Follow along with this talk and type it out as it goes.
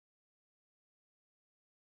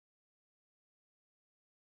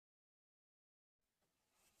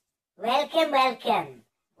Welcome, welcome,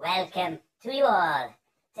 welcome to you all,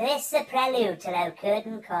 to this the prelude till our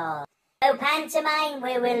curtain call. O pantomime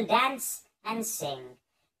we will dance and sing,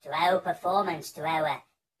 to our performance, to our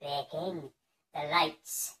baking. The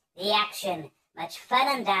lights, the action, much fun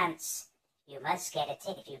and dance. You must get a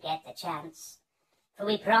ticket if you get the chance. For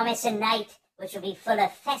we promise a night which will be full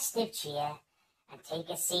of festive cheer, and take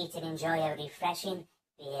a seat and enjoy our refreshing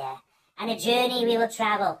beer. And a journey we will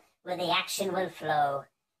travel, where the action will flow.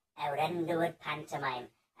 Our Underwood pantomime,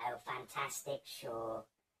 our fantastic show.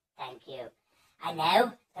 Thank you. And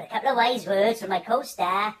now, for a couple of wise words from my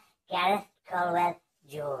co-star, Gareth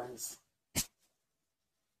Colwell-Jones.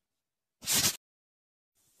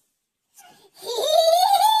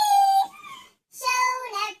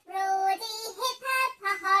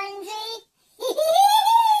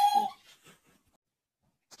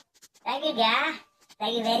 Thank you, Gar.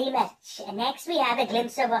 Thank you very much. And next we have a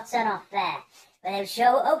glimpse of what's on offer, with our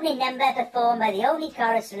show opening number performed by the only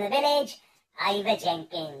chorus from the village, Ivor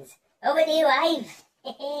Jenkins. Over to you, Ive.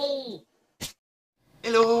 Hey.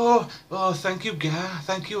 Hello. Oh, thank you, Gar.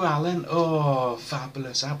 Thank you, Alan. Oh,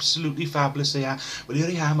 fabulous. Absolutely fabulous they are. Well, here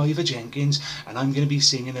I am, Ivor Jenkins, and I'm going to be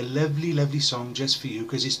singing a lovely, lovely song just for you,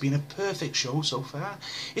 because it's been a perfect show so far.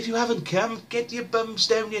 If you haven't come, get your bums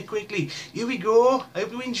down here quickly. Here we go. I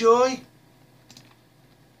hope you enjoy.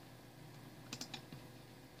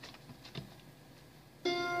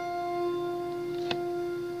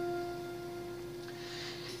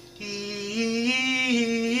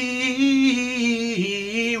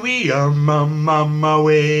 We are on my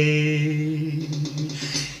way.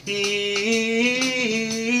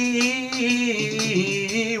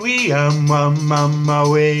 We are on my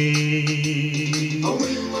way.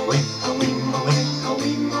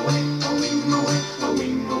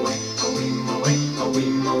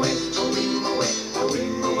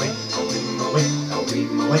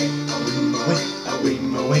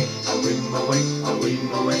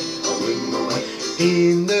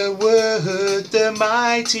 In the wood, the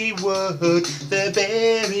mighty wood, the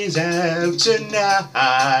bear is out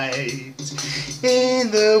tonight.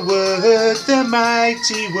 In the wood, the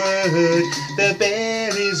mighty wood, the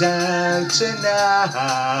bear is out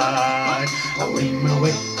tonight. A wing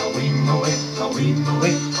away, a wing away, a wing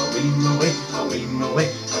away, a wing away, a wing away, a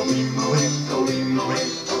wing away, a wing away, a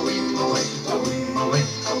wing away, a wing away,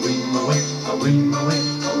 a wing away, a wing away, a wing away,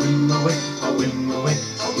 a wing away,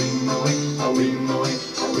 a wing away, a wing away,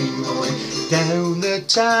 a wing away. Down the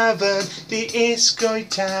tavern, the Iscoy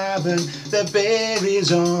tavern, the bear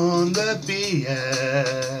is on the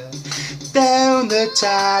beer. Down the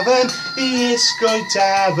tavern, the Iscoy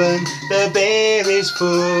tavern, the bear is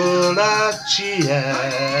full of cheer.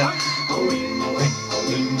 A wing away, a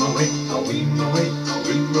wing away, a wing away, a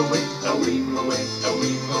wing away, a wing away, a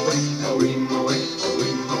wing away, a wing away, a wing away, a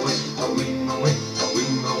wing away, a wing away, a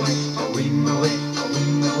wing away, a wing away, a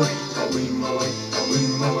wing away, a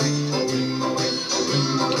wing away, a wing away, a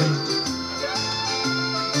wing away.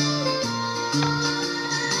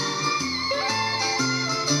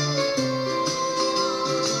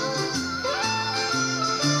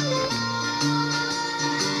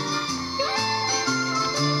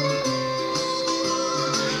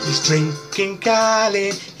 He's drinking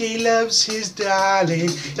Carlin, he loves his darling,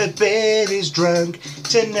 the bear is drunk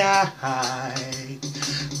tonight.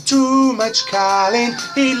 Too much Carlin,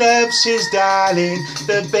 he loves his darling,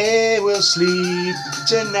 the bear will sleep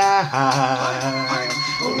tonight.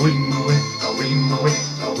 A wing away, a wing away,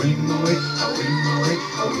 a wing away, a wing away, a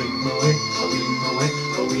wing away, a wing away, a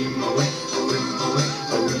wing away, a wing away, a wing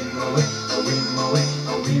away, a wing away, a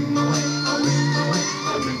wing away, a wing away, a wing away, a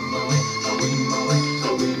wing away, a wing away, a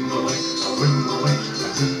wing away,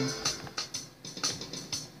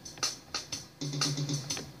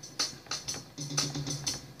 a wing away.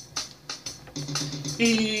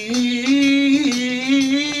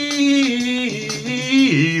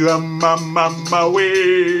 I'm on my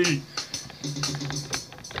way.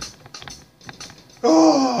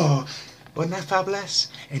 Oh, wasn't that fabulous?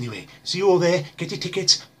 Anyway, see you all there. Get your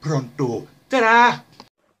tickets pronto. Ta-da!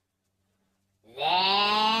 There